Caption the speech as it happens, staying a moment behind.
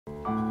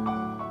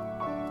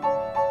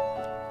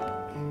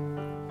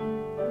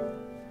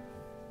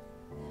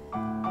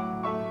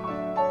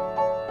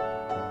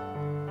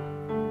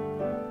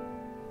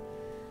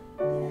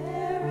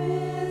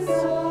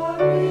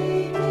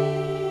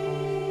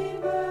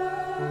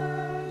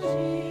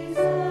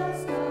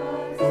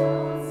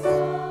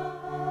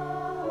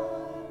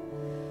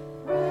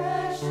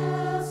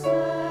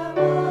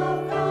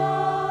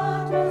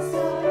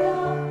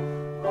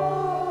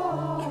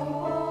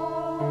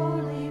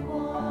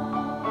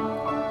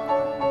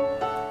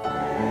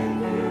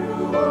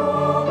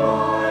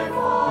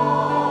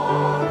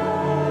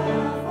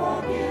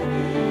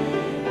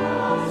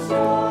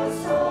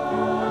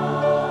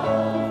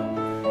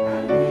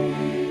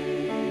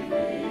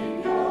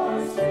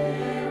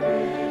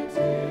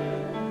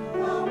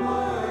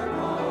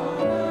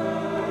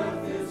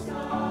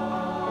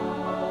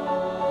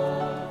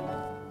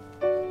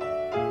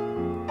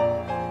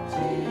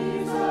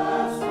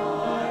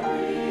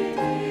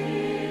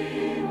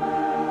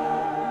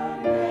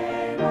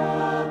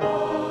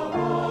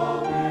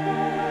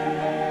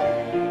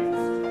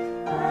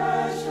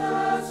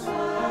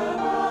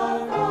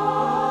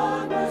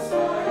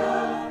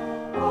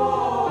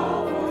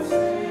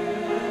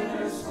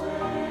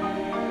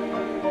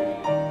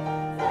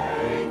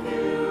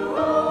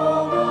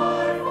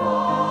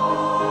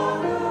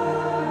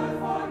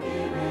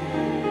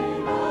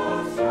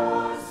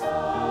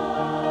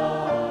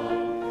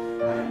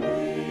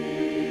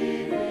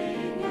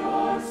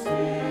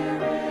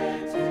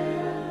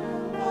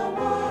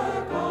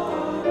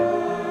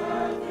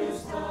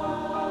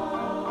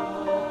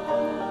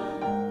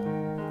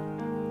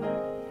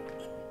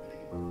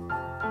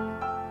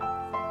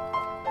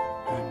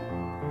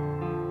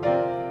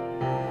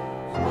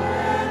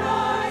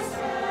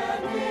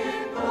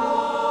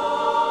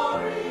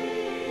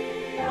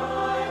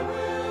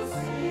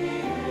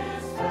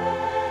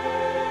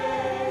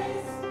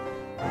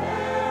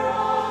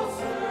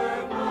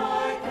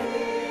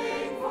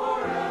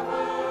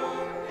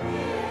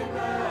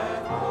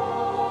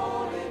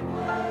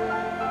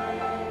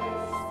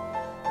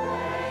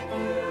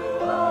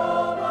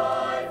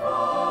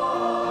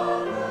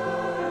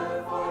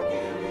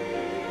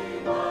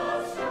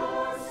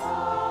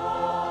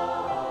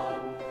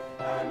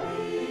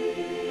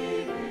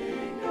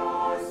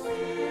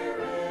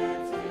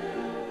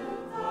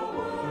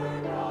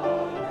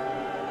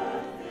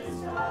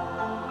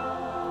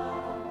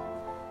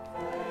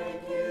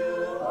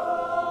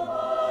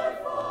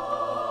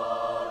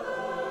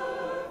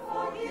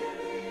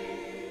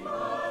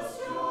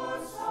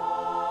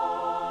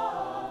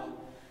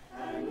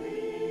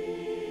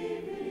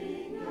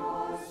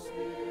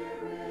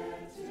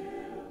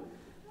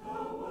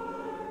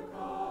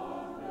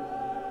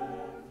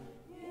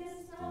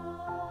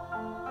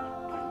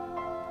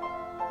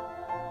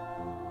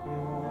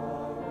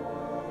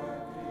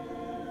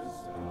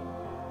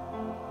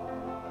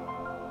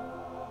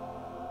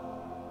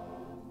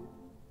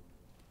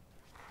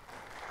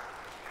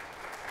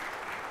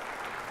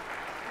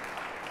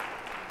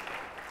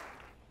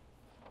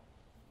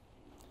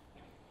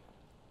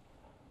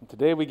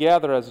Today we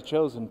gather as a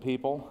chosen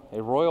people,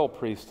 a royal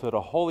priesthood,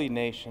 a holy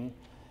nation,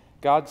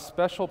 God's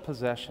special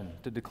possession,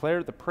 to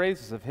declare the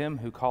praises of Him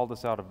who called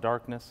us out of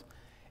darkness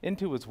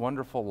into His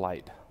wonderful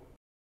light.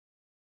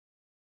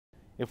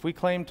 If we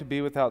claim to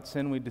be without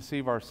sin, we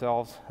deceive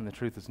ourselves, and the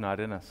truth is not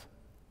in us.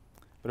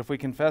 But if we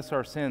confess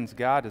our sins,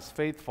 God is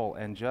faithful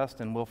and just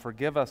and will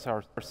forgive us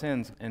our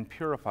sins and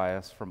purify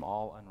us from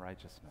all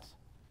unrighteousness.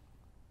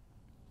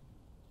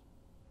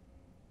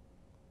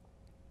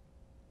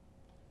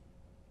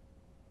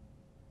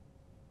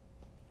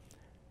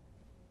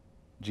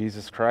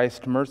 Jesus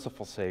Christ,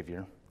 merciful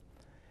Savior,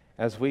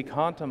 as we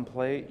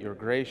contemplate your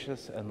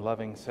gracious and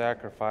loving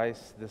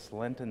sacrifice this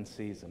Lenten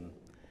season,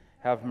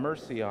 have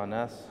mercy on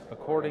us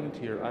according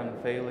to your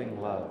unfailing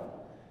love.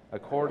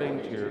 According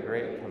to your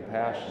great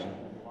compassion,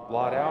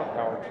 blot out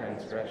our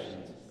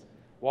transgressions,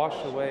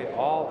 wash away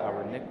all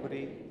our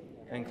iniquity,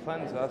 and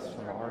cleanse us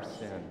from our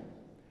sin.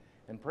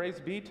 And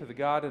praise be to the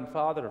God and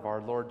Father of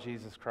our Lord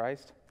Jesus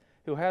Christ,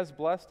 who has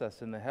blessed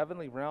us in the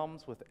heavenly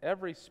realms with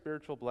every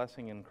spiritual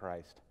blessing in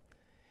Christ.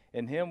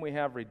 In Him we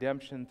have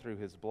redemption through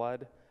His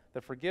blood,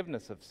 the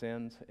forgiveness of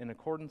sins, in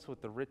accordance with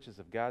the riches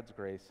of God's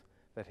grace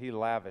that He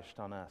lavished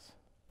on us.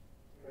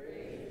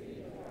 Praise be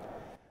to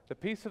God. The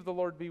peace of the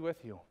Lord be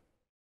with you.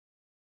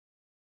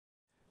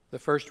 The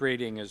first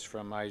reading is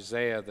from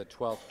Isaiah, the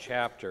 12th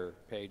chapter,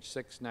 page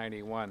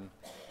 691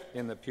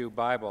 in the Pew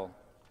Bible.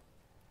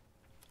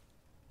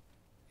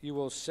 You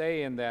will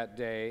say in that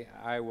day,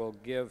 I will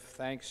give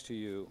thanks to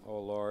you, O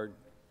Lord,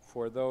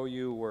 for though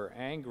you were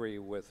angry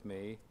with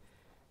me,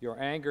 your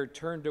anger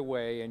turned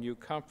away and you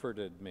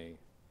comforted me.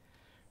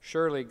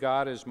 Surely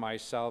God is my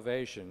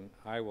salvation.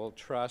 I will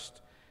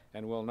trust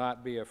and will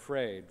not be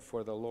afraid,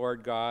 for the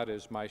Lord God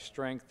is my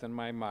strength and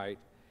my might.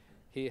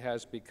 He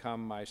has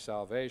become my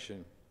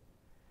salvation.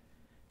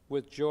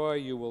 With joy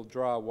you will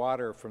draw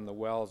water from the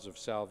wells of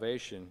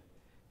salvation,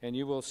 and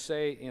you will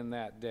say in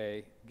that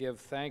day, give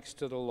thanks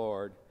to the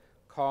Lord,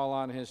 call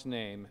on His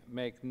name,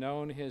 make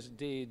known His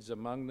deeds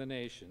among the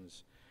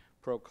nations,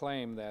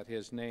 proclaim that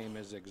His name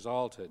is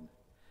exalted.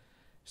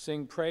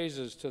 Sing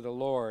praises to the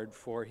Lord,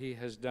 for He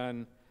has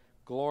done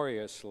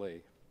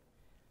gloriously.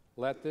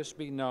 Let this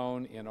be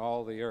known in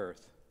all the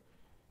earth.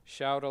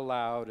 Shout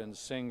aloud and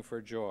sing for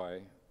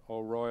joy,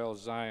 O royal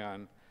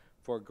Zion,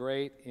 for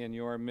great in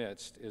your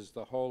midst is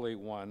the Holy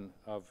One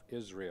of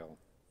Israel.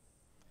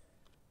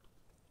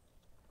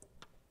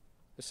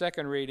 The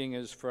second reading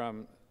is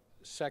from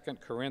 2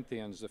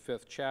 Corinthians, the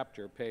 5th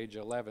chapter, page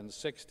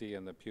 1160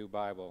 in the Pew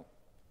Bible.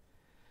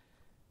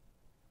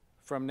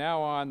 From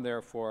now on,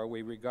 therefore,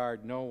 we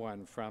regard no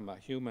one from a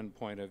human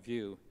point of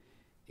view.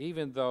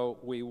 Even though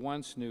we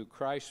once knew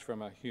Christ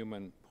from a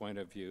human point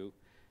of view,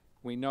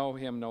 we know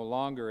Him no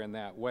longer in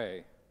that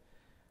way.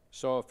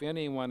 So if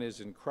anyone is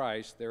in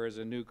Christ, there is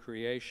a new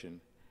creation.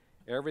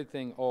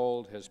 Everything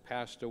old has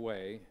passed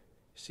away.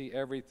 See,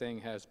 everything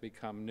has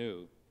become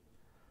new.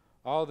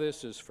 All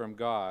this is from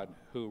God,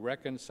 who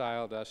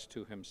reconciled us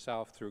to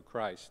Himself through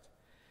Christ,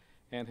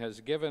 and has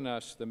given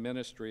us the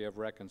ministry of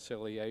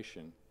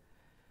reconciliation.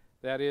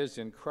 That is,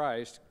 in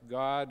Christ,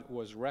 God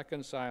was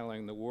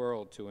reconciling the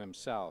world to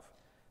Himself,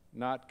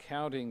 not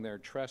counting their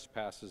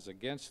trespasses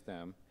against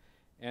them,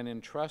 and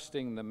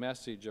entrusting the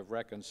message of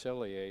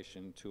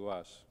reconciliation to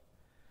us.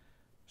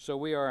 So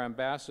we are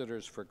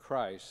ambassadors for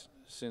Christ,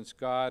 since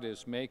God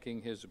is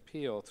making His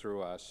appeal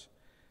through us.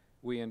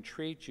 We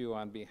entreat you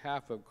on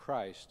behalf of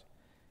Christ,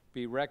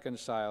 be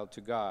reconciled to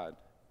God.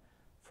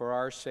 For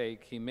our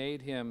sake He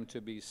made Him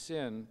to be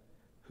sin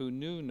who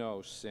knew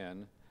no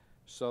sin,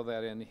 so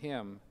that in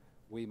Him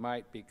we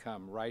might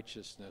become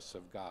righteousness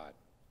of God.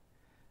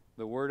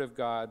 The word of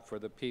God for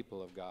the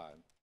people of God.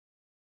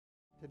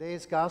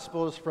 Today's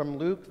gospel is from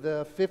Luke,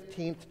 the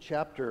 15th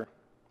chapter.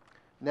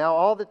 Now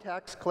all the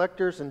tax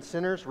collectors and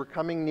sinners were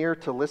coming near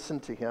to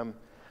listen to him,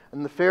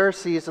 and the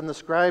Pharisees and the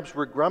scribes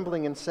were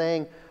grumbling and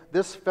saying,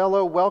 "This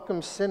fellow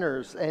welcomes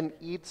sinners and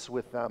eats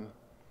with them."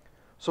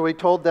 So he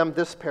told them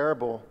this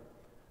parable.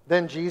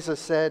 Then Jesus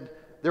said,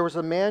 "There was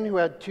a man who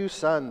had 2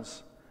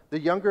 sons. The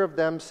younger of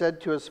them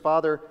said to his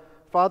father,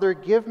 'Father,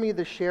 give me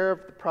the share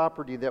of the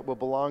property that will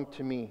belong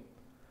to me.'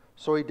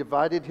 So he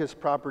divided his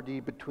property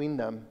between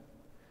them.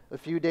 A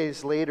few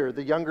days later,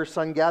 the younger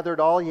son gathered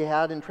all he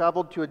had and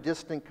traveled to a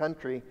distant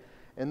country,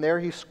 and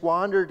there he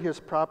squandered his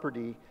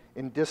property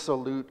in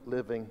dissolute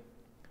living.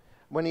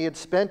 When he had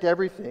spent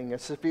everything, a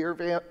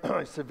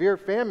severe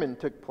famine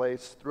took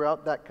place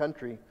throughout that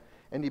country,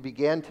 and he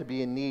began to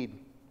be in need.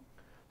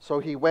 So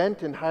he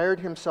went and hired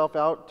himself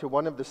out to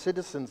one of the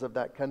citizens of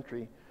that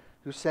country,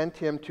 who sent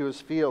him to his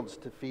fields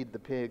to feed the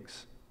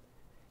pigs.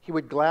 He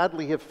would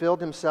gladly have filled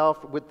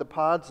himself with the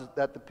pods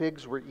that the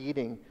pigs were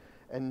eating,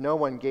 and no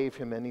one gave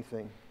him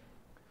anything.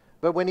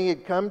 But when he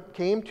had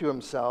came to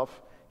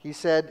himself, he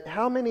said,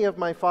 'How many of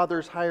my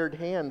father's hired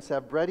hands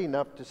have bread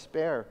enough to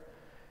spare?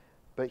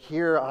 But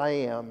here I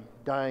am,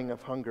 dying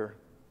of hunger.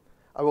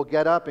 I will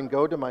get up and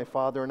go to my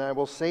father, and I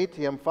will say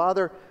to him,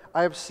 Father,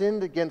 I have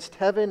sinned against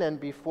heaven and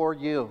before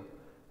you.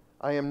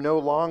 I am no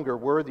longer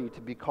worthy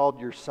to be called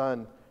your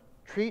son.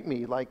 Treat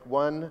me like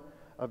one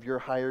of your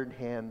hired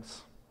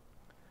hands."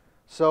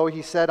 So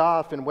he set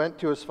off and went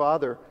to his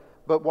father.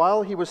 But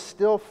while he was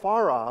still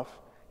far off,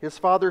 his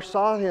father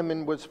saw him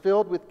and was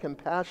filled with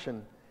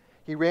compassion.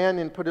 He ran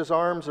and put his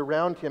arms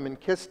around him and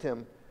kissed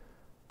him.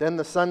 Then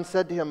the son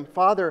said to him,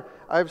 "Father,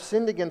 I have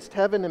sinned against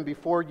heaven and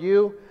before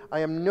you. I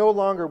am no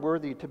longer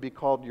worthy to be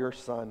called your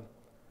son."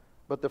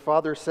 But the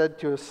father said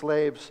to his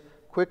slaves,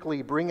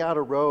 "Quickly bring out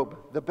a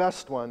robe, the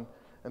best one,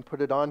 and put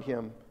it on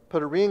him.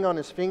 Put a ring on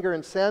his finger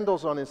and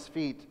sandals on his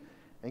feet,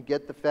 and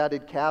get the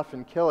fatted calf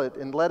and kill it,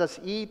 and let us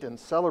eat and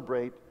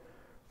celebrate.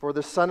 For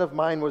the son of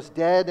mine was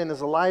dead and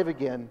is alive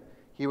again.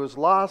 He was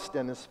lost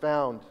and is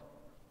found."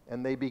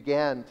 And they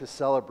began to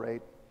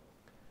celebrate.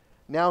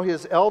 Now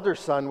his elder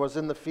son was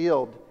in the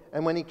field,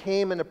 and when he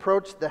came and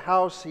approached the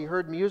house, he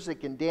heard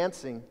music and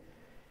dancing.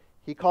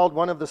 He called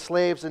one of the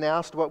slaves and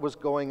asked what was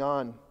going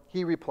on.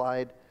 He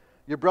replied,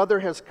 "Your brother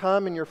has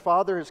come, and your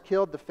father has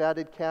killed the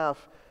fatted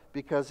calf,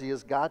 because he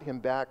has got him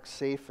back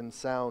safe and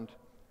sound."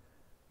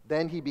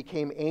 Then he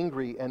became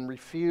angry and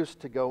refused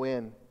to go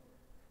in.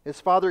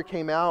 His father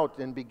came out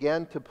and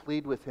began to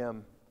plead with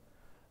him.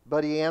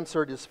 But he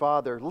answered his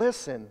father,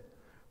 "Listen,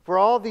 for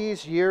all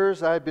these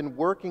years I have been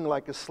working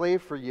like a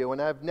slave for you,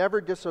 and I have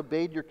never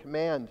disobeyed your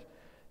command.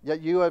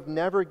 Yet you have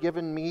never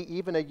given me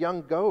even a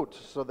young goat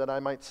so that I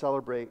might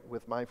celebrate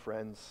with my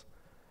friends.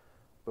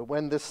 But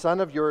when this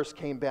son of yours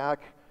came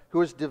back,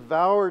 who has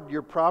devoured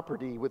your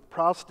property with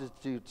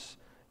prostitutes,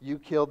 you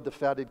killed the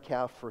fatted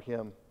calf for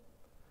him."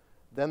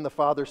 Then the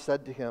father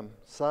said to him,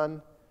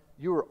 "Son,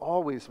 you are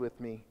always with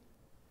me,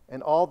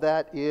 and all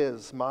that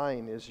is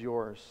mine is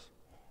yours.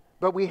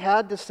 But we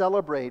had to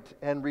celebrate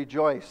and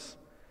rejoice,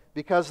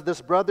 because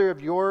this brother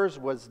of yours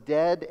was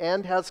dead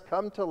and has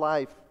come to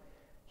life.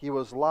 He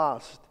was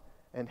lost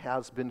and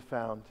has been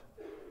found."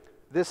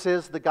 This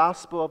is the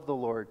gospel of the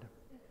Lord.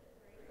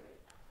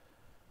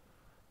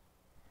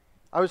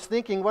 I was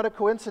thinking, what a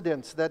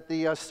coincidence that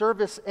the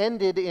service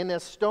ended in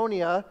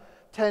Estonia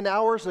 10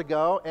 hours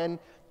ago, and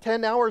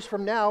 10 hours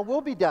from now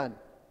we'll be done.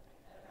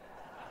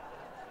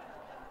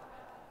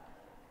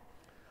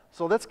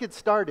 So let's get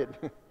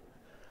started.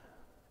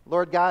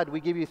 Lord God,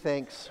 we give you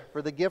thanks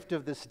for the gift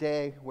of this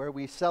day where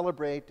we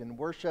celebrate and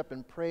worship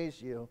and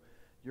praise you,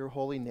 your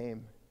holy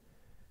name.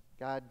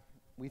 God,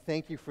 we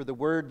thank you for the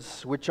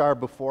words which are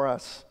before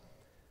us.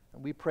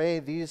 And we pray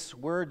these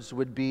words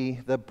would be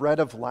the bread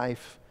of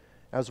life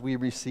as we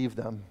receive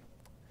them.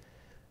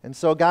 And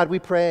so, God, we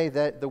pray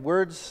that the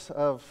words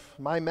of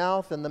my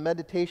mouth and the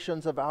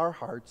meditations of our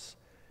hearts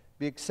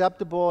be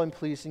acceptable and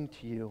pleasing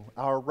to you,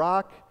 our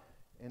rock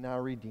and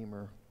our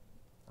Redeemer.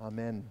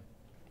 Amen.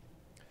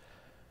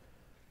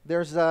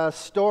 There's a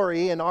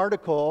story, an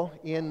article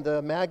in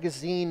the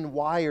magazine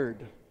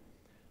Wired.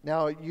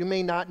 Now, you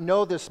may not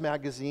know this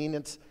magazine.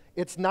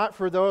 It's not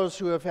for those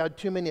who have had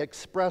too many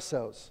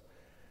espressos.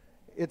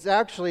 It's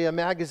actually a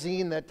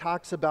magazine that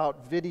talks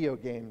about video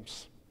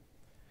games.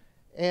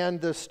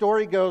 And the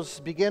story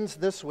begins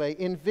this way.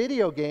 In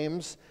video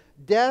games,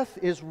 death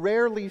is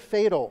rarely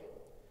fatal.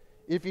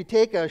 If you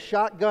take a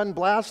shotgun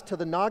blast to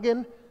the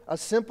noggin, a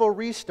simple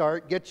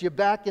restart gets you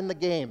back in the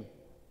game.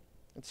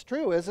 It's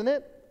true, isn't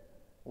it?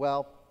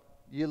 Well,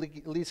 you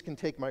at least can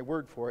take my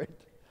word for it.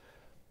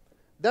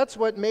 That's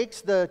what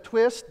makes the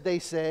twist, they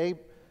say,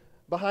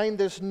 behind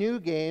this new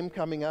game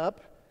coming up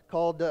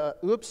called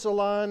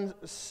Upsilon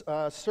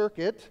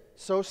Circuit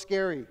so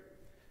scary.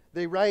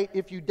 They write,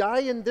 if you die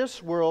in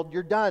this world,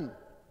 you're done.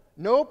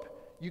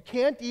 Nope, you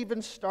can't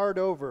even start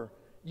over.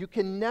 You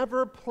can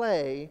never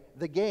play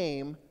the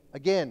game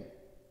again.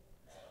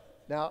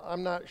 Now,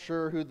 I'm not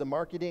sure who the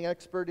marketing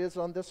expert is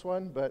on this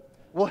one, but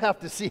we'll have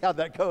to see how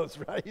that goes,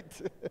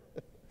 right?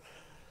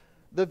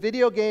 The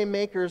video game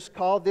makers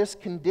call this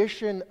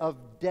condition of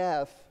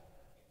death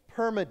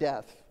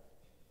permadeath,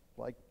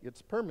 like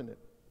it's permanent.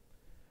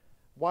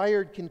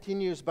 Wired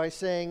continues by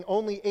saying,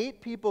 only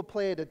 8 people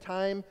play at a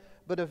time,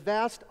 but a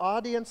vast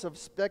audience of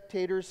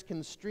spectators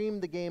can stream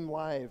the game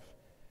live.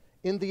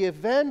 In the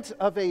event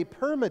of a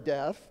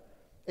permadeath,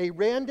 a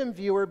random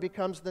viewer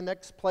becomes the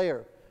next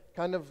player,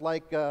 kind of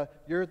like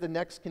you're the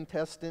next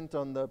contestant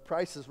on The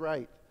Price is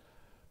Right.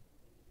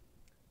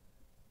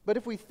 But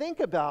if we think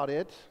about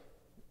it,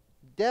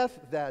 death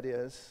that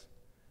is,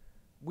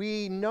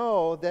 we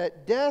know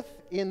that death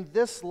in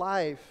this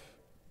life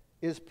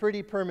is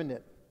pretty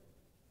permanent.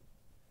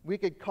 We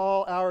could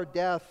call our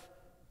death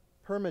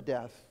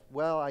permadeath.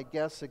 Well, I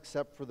guess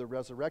except for the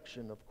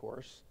resurrection, of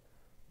course.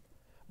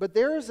 But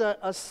there's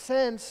a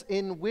sense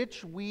in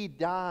which we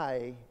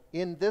die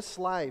in this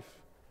life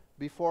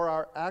before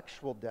our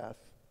actual death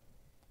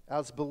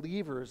as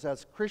believers,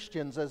 as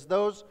Christians, as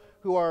those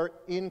who are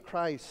in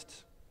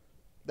Christ.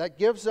 That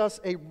gives us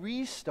a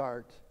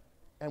restart,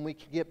 and we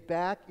can get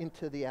back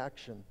into the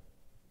action.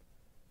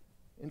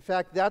 In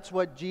fact, that's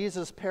what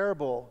Jesus'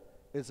 parable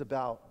is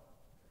about.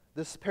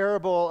 This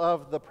parable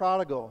of the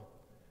prodigal.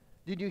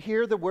 Did you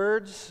hear the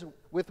words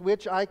with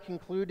which I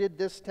concluded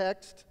this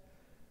text?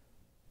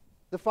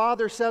 The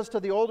father says to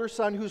the older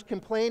son who's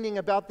complaining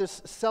about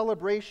this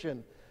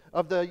celebration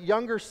of the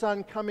younger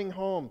son coming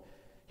home,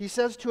 He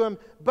says to him,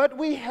 "But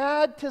we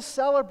had to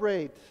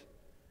celebrate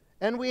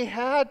and we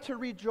had to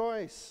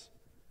rejoice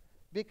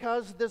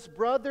because this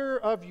brother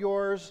of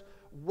yours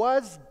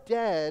was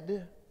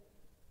dead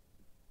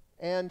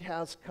and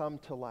has come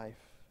to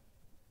life."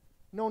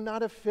 No,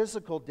 not a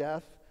physical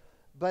death,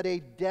 but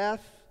a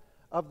death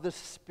of the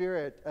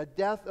spirit, a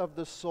death of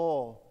the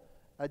soul,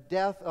 a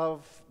death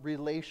of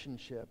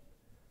relationship.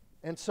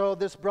 And so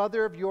this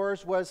brother of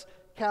yours was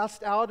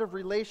cast out of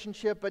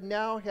relationship, but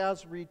now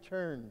has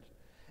returned.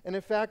 And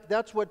in fact,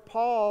 that's what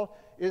Paul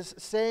is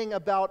saying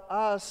about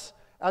us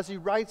as he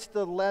writes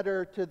the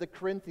letter to the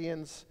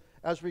Corinthians,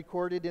 as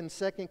recorded in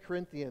 2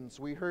 Corinthians.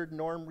 We heard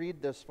Norm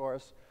read this for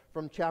us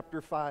from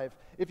chapter 5.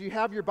 If you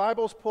have your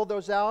Bibles, pull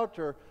those out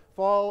or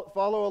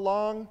follow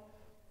along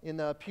in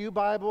the Pew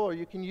Bible, or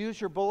you can use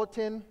your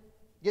bulletin.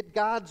 Get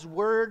God's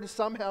Word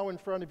somehow in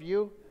front of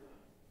you.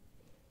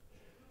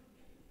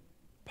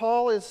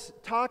 Paul is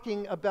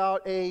talking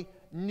about a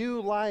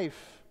new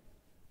life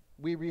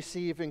we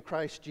receive in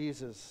Christ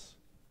Jesus.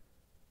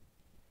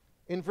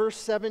 In verse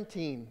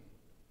 17,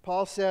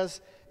 Paul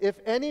says, "If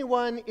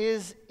anyone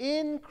is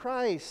in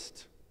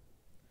Christ,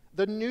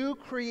 the new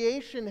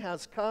creation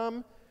has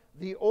come,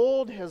 the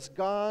old has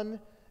gone,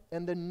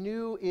 and the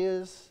new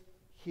is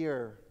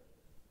here."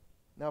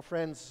 Now,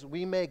 friends,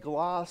 we may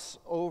gloss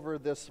over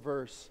this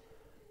verse,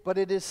 but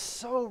it is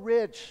so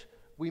rich,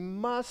 we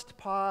must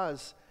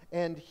pause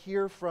and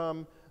hear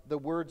from the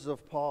words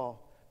of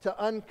Paul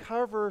to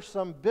uncover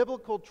some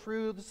biblical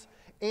truths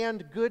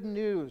and good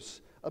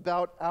news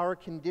about our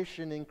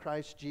condition in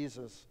Christ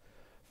Jesus.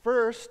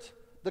 First,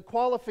 the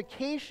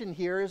qualification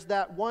here is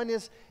that one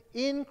is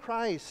in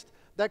Christ,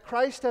 that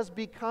Christ has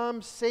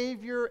become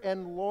Savior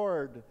and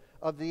Lord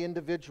of the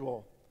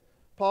individual.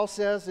 Paul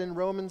says in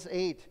Romans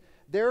 8,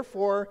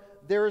 "Therefore,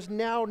 there is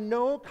now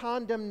no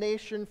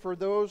condemnation for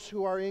those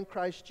who are in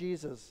Christ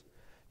Jesus,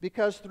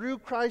 because through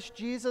Christ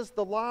Jesus,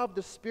 the law of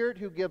the Spirit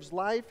who gives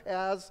life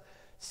has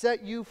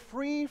set you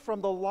free from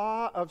the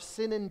law of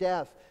sin and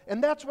death."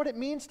 And that's what it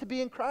means to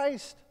be in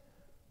Christ.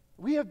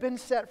 We have been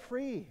set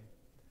free.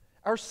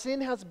 Our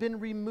sin has been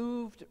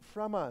removed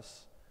from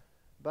us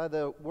by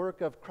the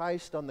work of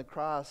Christ on the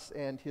cross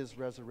and his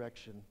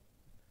resurrection.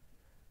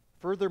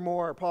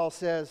 Furthermore, Paul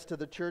says to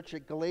the church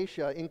at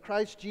Galatia, "In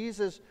Christ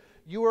Jesus,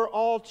 you are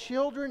all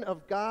children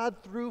of God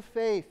through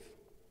faith.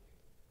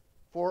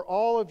 For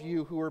all of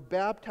you who were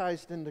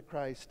baptized into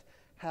Christ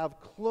have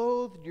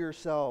clothed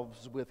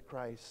yourselves with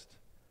Christ."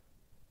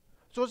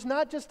 So it's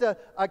not just a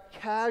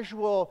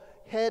casual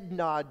head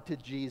nod to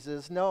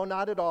Jesus. No,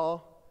 not at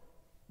all.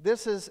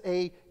 This is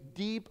a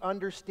deep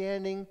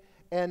understanding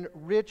and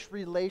rich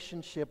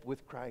relationship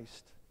with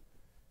Christ.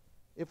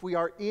 If we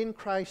are in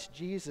Christ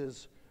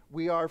Jesus,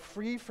 we are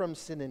free from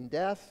sin and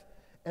death,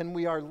 and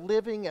we are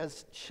living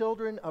as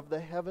children of the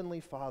Heavenly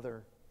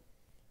Father.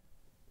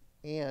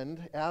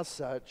 And as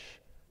such,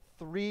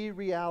 three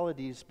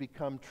realities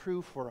become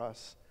true for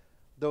us,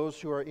 those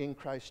who are in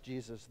Christ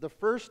Jesus. The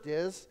first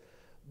is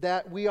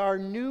that we are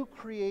new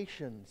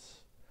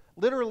creations.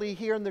 Literally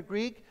here in the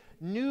Greek,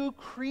 new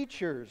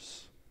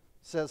creatures,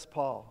 says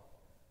Paul.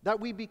 That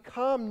we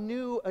become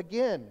new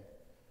again.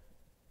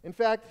 In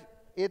fact,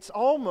 it's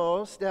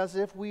almost as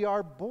if we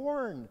are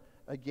born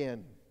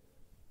again.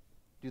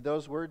 Do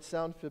those words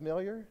sound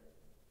familiar?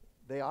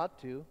 They ought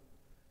to.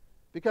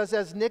 Because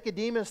as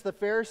Nicodemus the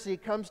Pharisee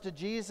comes to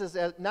Jesus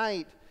at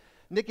night,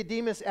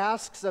 Nicodemus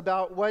asks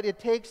about what it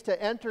takes to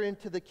enter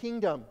into the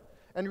kingdom.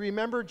 And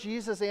remember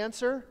Jesus'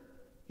 answer?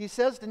 He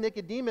says to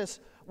Nicodemus,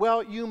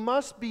 "Well, you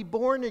must be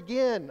born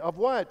again." Of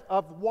what?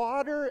 Of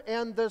water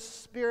and the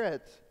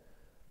Spirit.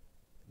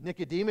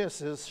 Nicodemus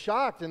is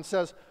shocked and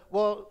says,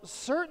 "Well,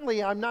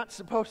 certainly I'm not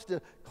supposed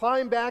to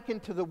climb back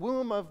into the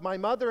womb of my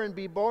mother and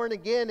be born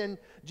again." And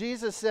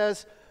Jesus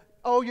says,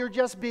 "Oh, you're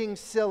just being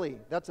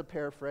silly." That's a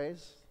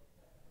paraphrase.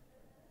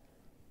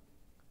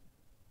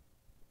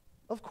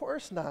 Of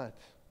course not.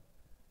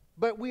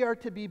 But we are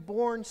to be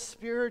born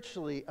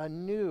spiritually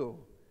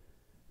anew,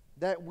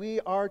 that we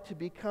are to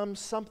become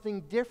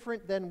something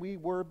different than we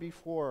were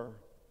before.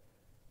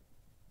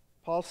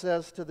 Paul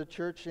says to the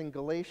church in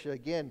Galatia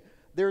again,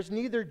 "There's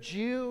neither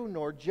Jew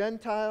nor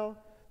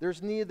Gentile,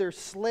 there's neither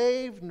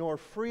slave nor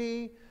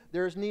free,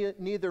 there's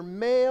neither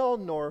male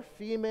nor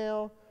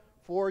female,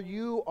 for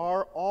you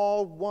are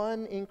all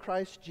one in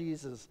Christ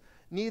Jesus.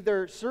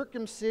 Neither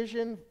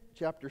circumcision,"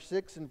 chapter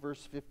 6 and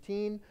verse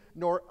 15,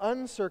 "nor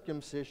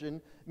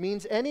uncircumcision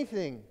means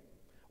anything.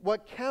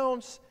 What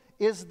counts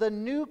is the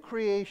new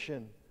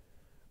creation.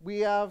 We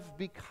have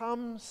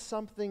become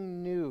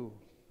something new.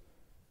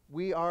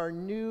 We are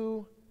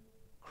new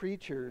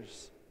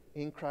creatures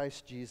in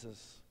Christ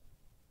Jesus."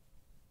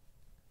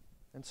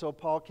 And so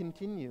Paul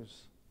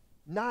continues,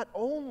 not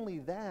only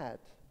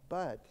that,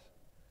 but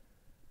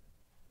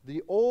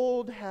the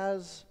old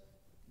has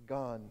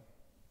gone.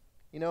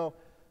 You know,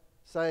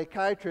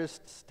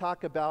 psychiatrists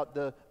talk about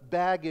the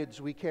baggage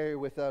we carry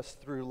with us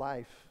through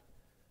life.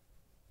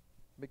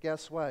 But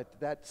guess what?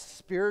 That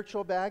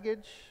spiritual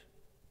baggage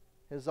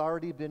has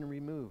already been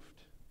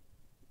removed.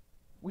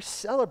 We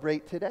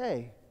celebrate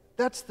today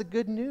That's the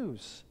good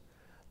news.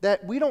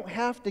 That we don't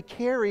have to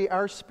carry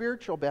our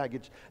spiritual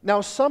baggage.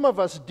 Now, some of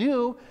us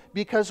do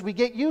because we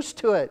get used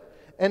to it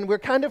and we're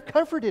kind of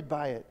comforted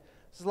by it.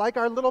 It's like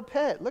our little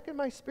pet. Look at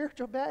my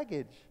spiritual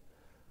baggage.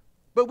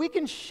 But we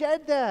can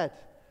shed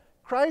that.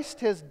 Christ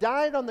has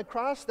died on the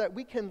cross that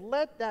we can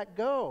let that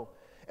go.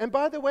 And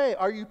by the way,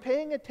 are you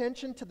paying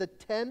attention to the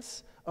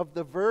tense of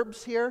the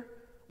verbs here?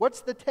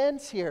 What's the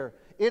tense here?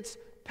 It's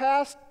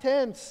past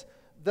tense.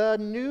 The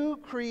new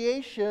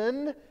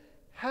creation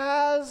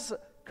has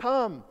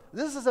come.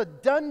 This is a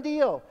done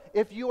deal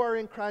if you are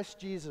in Christ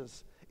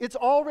Jesus. It's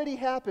already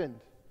happened.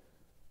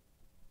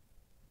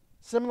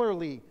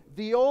 Similarly,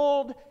 the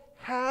old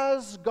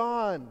has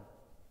gone.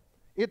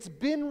 It's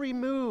been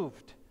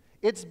removed.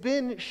 It's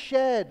been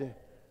shed.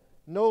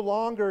 No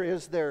longer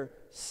is there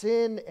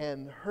sin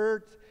and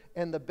hurt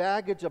and the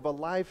baggage of a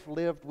life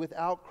lived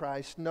without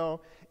Christ.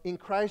 No, in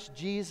Christ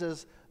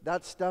Jesus,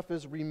 that stuff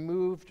is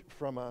removed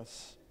from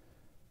us.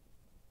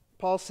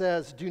 Paul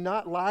says, do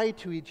not lie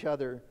to each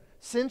other,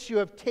 since you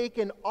have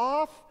taken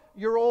off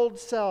your old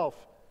self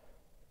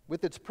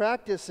with its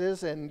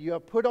practices, and you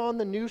have put on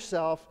the new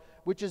self,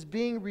 which is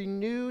being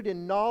renewed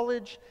in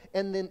knowledge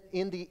and then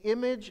in the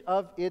image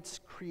of its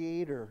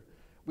creator.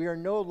 We are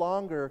no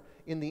longer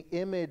in the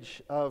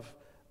image of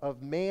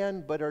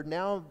man, but are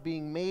now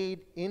being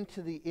made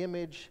into the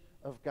image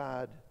of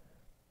God.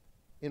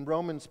 In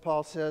Romans,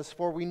 Paul says,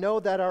 for we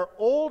know that our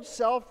old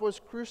self was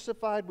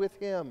crucified with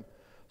him,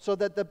 so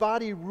that the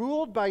body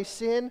ruled by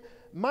sin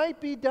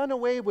might be done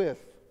away with,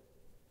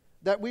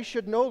 that we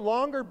should no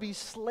longer be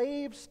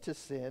slaves to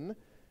sin,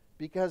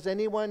 because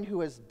anyone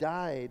who has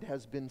died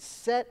has been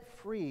set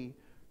free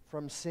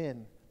from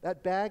sin.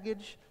 That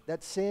baggage,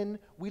 that sin,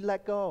 we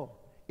let go.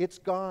 It's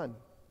gone.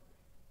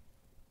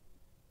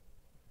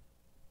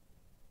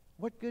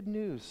 What good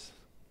news.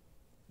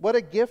 What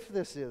a gift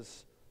this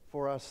is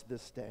for us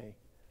this day.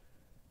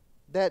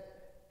 That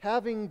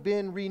having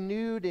been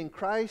renewed in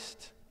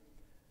Christ,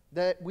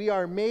 that we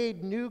are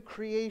made new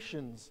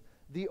creations.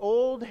 The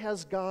old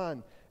has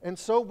gone. And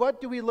so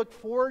what do we look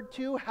forward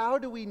to? How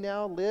do we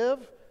now live?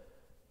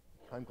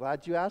 I'm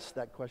glad you asked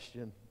that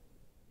question.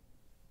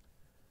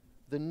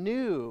 The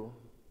new,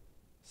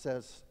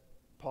 says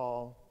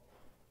Paul,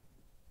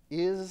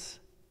 is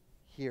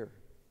here.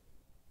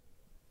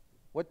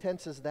 What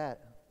tense is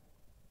that?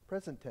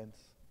 Present tense.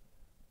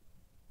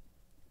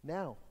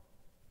 Now.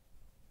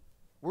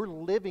 We're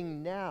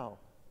living now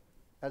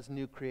as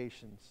new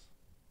creations.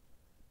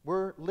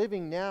 We're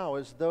living now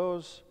as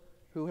those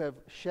who have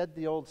shed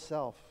the old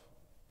self.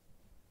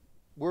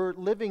 We're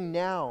living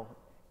now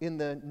in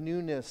the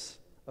newness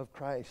of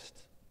Christ.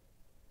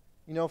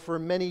 You know, for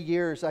many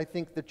years, I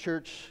think the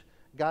church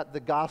got the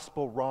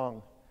gospel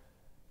wrong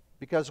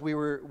because we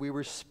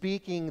were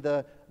speaking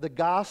the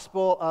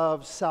gospel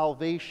of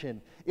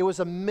salvation. It was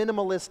a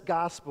minimalist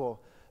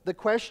gospel. The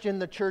question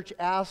the church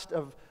asked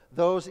of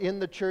those in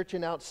the church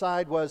and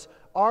outside was,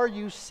 are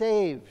you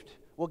saved?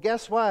 Well,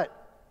 guess what?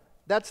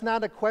 That's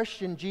not a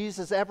question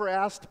Jesus ever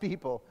asked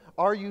people.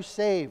 Are you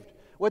saved?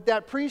 What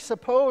that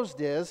presupposed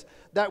is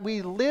that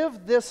we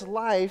live this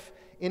life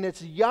in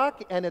its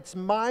yuck and its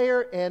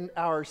mire and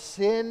our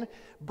sin,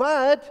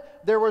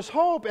 but there was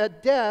hope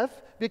at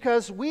death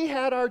because we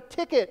had our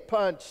ticket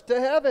punched to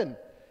heaven.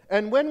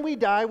 And when we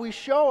die, we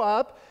show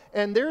up,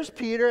 and there's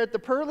Peter at the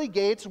pearly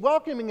gates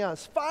welcoming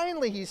us.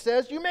 Finally, he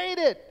says, you made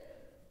it.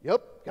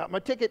 Yep, got my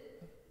ticket.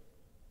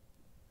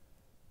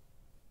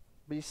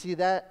 But you see,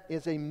 that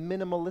is a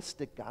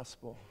minimalistic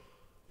gospel.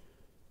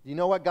 Do you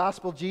know what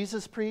gospel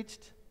Jesus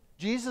preached?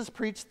 Jesus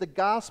preached the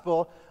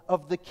gospel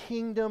of the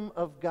kingdom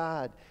of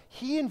God.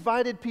 He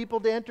invited people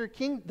to enter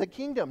the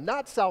kingdom,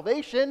 not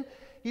salvation.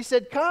 He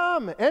said,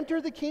 come,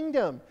 enter the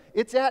kingdom.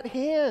 It's at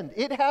hand.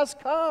 It has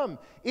come.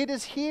 It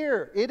is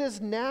here. It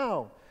is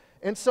now.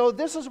 And so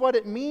this is what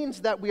it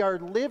means that we are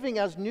living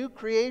as new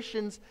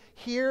creations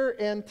here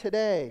and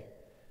today.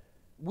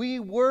 We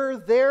were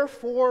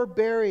therefore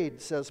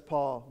buried, says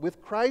Paul,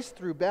 with Christ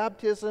through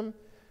baptism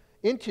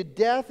into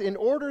death, in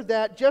order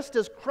that just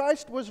as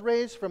Christ was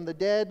raised from the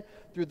dead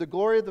through the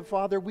glory of the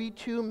Father, we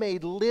too may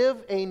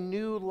live a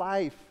new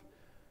life,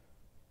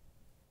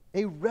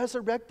 a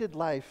resurrected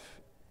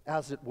life,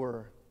 as it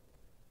were.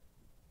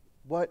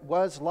 What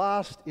was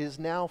lost is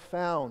now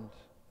found.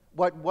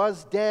 What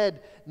was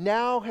dead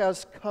now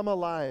has come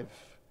alive.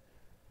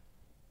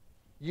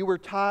 You were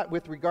taught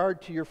with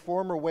regard to your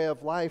former way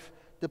of life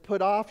to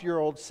put off your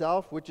old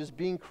self, which is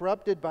being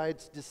corrupted by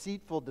its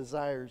deceitful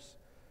desires,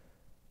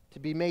 to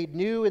be made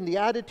new in the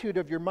attitude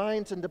of your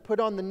minds, and to put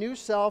on the new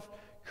self,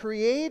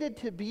 created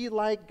to be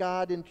like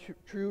God in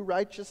true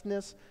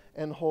righteousness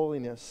and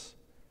holiness.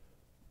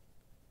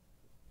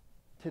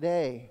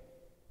 Today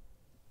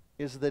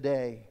is the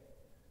day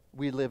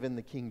we live in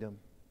the kingdom.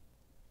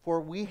 For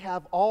we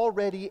have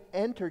already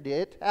entered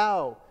it.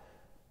 How?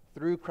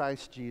 Through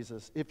Christ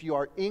Jesus. If you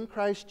are in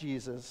Christ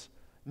Jesus,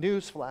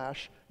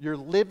 newsflash, you're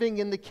living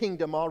in the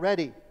kingdom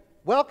already.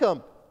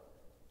 Welcome.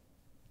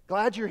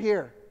 Glad you're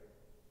here.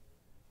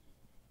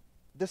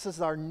 This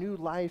is our new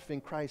life in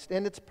Christ.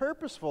 And it's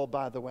purposeful,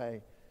 by the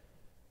way.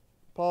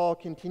 Paul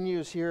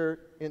continues here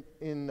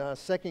in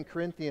 2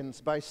 Corinthians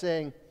by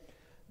saying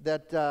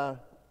that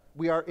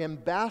we are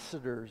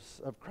ambassadors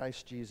of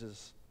Christ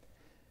Jesus.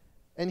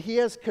 And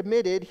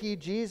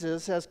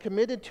Jesus, has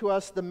committed to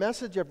us the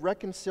message of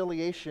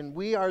reconciliation.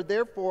 We are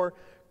therefore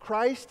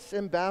Christ's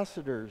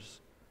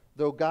ambassadors,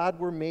 though God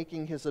were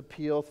making his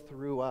appeal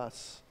through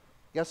us.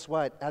 Guess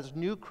what? As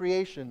new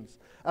creations,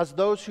 as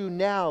those who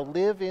now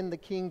live in the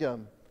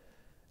kingdom,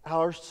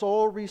 our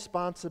sole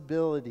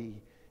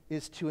responsibility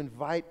is to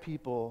invite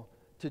people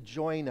to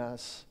join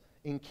us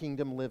in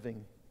kingdom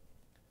living.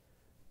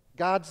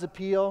 God's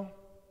appeal,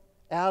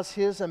 as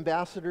his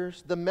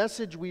ambassadors, the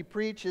message we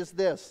preach is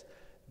this: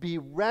 be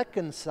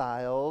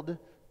reconciled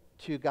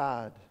to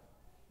God.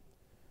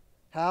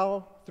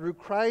 How? Through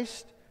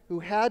Christ, who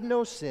had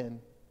no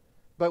sin,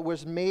 but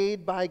was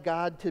made by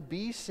God to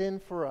be sin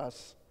for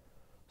us,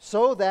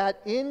 so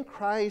that in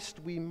Christ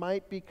we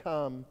might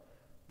become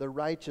the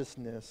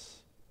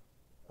righteousness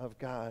of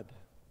God.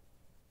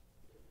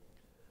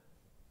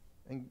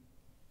 And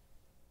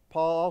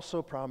Paul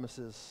also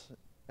promises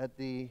at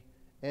the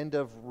end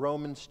of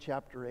Romans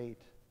chapter 8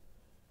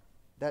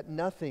 that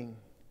nothing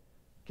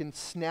can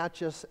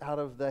snatch us out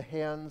of the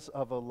hands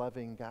of a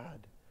loving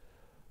God.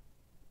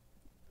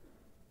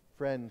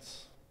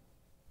 Friends,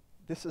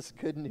 this is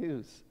good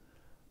news.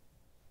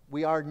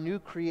 We are new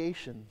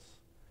creations.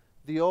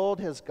 The old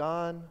has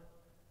gone,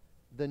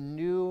 the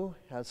new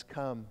has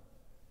come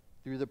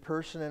through the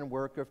person and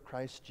work of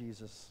Christ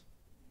Jesus.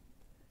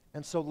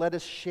 And so let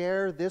us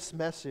share this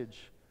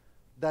message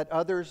that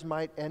others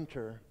might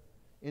enter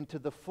into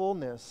the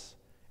fullness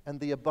and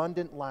the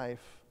abundant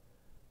life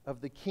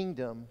of the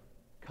kingdom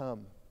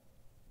come.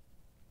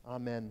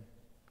 Amen.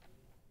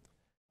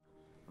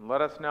 Let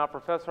us now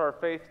profess our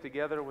faith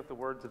together with the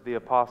words of the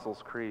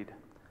Apostles' Creed.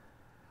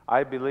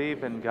 I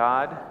believe in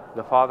God,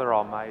 the Father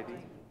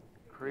Almighty,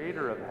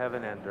 creator of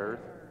heaven and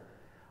earth.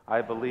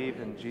 I believe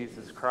in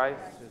Jesus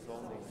Christ, his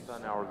only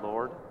Son, our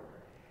Lord.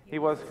 He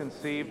was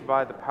conceived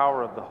by the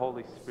power of the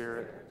Holy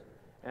Spirit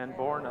and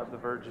born of the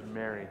Virgin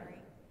Mary.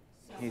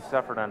 He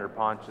suffered under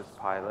Pontius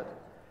Pilate,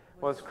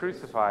 was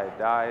crucified,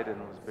 died,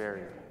 and was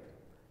buried.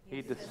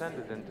 He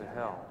descended into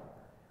hell.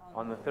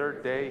 On the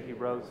third day he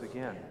rose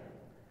again.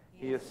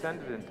 He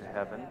ascended into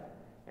heaven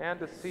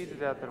and is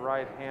seated at the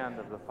right hand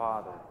of the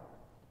Father.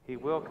 He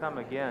will come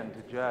again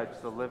to judge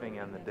the living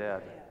and the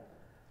dead.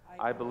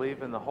 I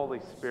believe in the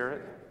Holy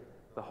Spirit,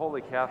 the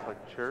Holy Catholic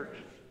Church,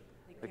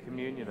 the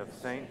communion of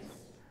saints,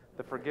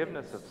 the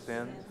forgiveness of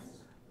sins,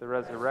 the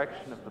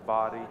resurrection of the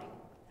body,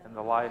 and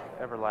the life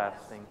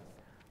everlasting.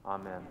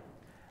 Amen.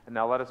 And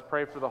now let us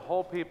pray for the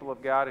whole people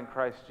of God in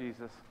Christ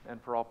Jesus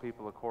and for all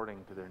people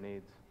according to their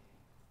needs.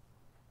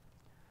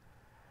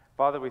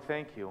 Father, we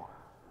thank you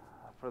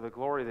for the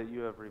glory that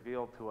you have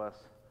revealed to us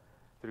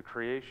through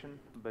creation,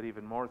 but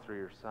even more through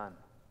your Son.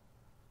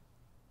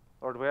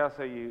 Lord, we ask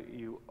that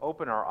you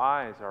open our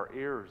eyes, our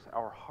ears,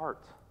 our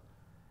hearts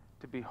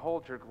to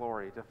behold your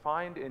glory, to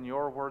find in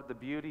your word the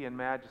beauty and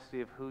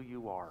majesty of who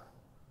you are.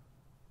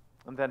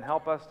 And then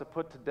help us to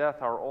put to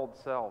death our old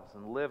selves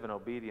and live in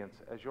obedience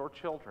as your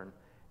children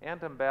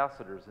and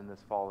ambassadors in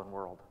this fallen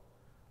world.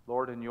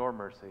 Lord, in your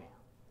mercy.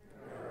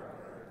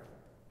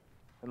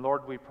 And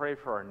Lord, we pray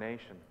for our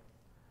nation,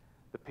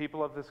 the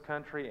people of this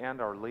country and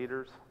our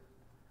leaders,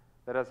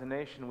 that as a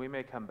nation we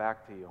may come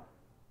back to you.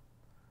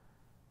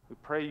 We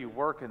pray you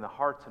work in the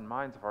hearts and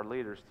minds of our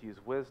leaders to use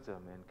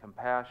wisdom and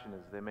compassion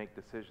as they make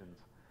decisions,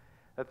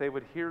 that they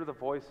would hear the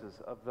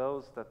voices of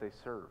those that they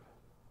serve,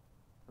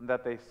 and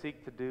that they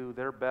seek to do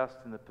their best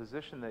in the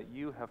position that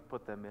you have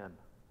put them in.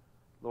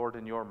 Lord,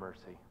 in your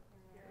mercy.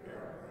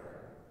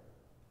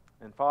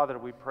 And Father,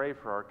 we pray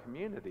for our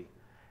community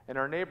and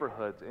our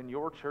neighborhoods and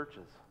your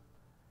churches.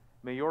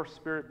 May your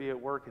Spirit be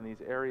at work in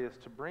these areas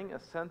to bring a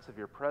sense of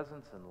your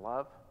presence and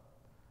love.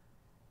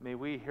 May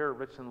we here at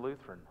Richland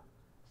Lutheran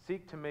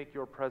seek to make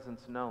your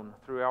presence known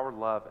through our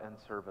love and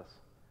service,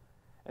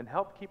 and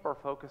help keep our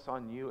focus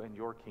on you and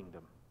your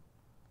kingdom.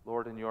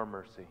 Lord, in your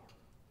mercy.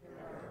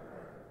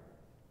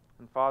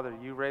 And Father,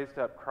 you raised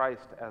up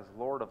Christ as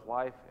Lord of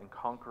life and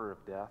conqueror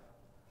of death.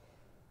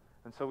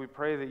 And so we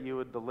pray that you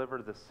would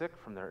deliver the sick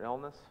from their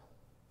illness,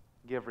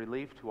 give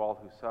relief to all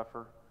who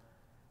suffer,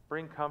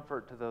 bring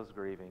comfort to those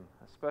grieving,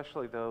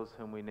 especially those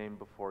whom we name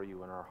before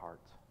you in our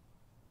hearts.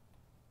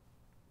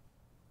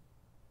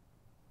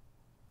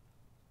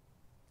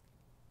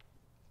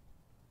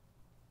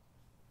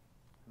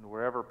 And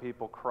wherever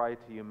people cry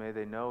to you, may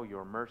they know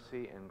your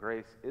mercy and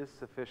grace is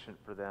sufficient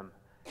for them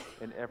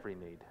in every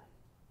need.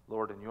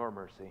 Lord, in your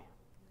mercy.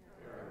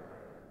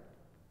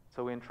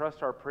 So we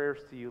entrust our prayers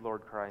to you,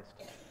 Lord Christ,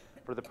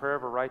 for the prayer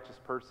of a righteous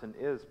person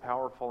is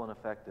powerful and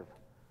effective.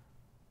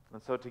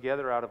 And so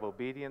together, out of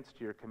obedience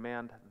to your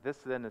command, this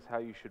then is how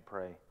you should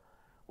pray.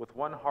 With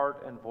one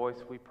heart and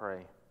voice we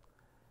pray.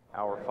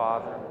 Our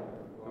Father,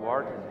 who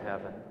art in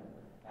heaven,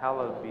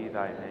 hallowed be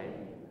thy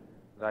name.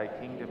 Thy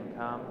kingdom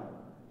come,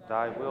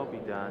 thy will be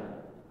done,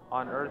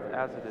 on earth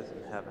as it is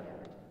in heaven.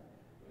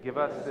 Give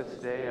us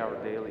this day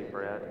our daily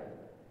bread,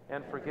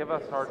 and forgive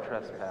us our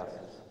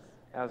trespasses,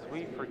 as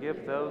we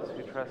forgive those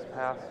who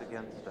trespass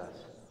against us.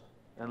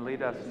 And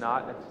lead us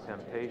not into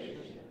temptation,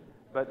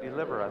 but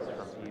deliver us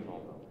from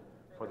evil.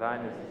 For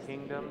thine is the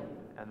kingdom,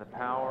 and the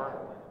power,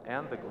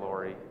 and the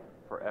glory,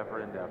 forever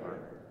and ever.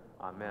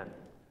 Amen.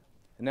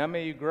 And now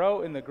may you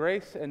grow in the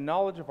grace and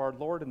knowledge of our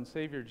Lord and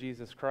Savior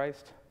Jesus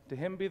Christ. To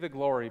him be the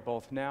glory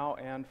both now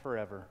and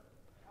forever.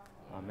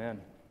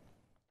 Amen.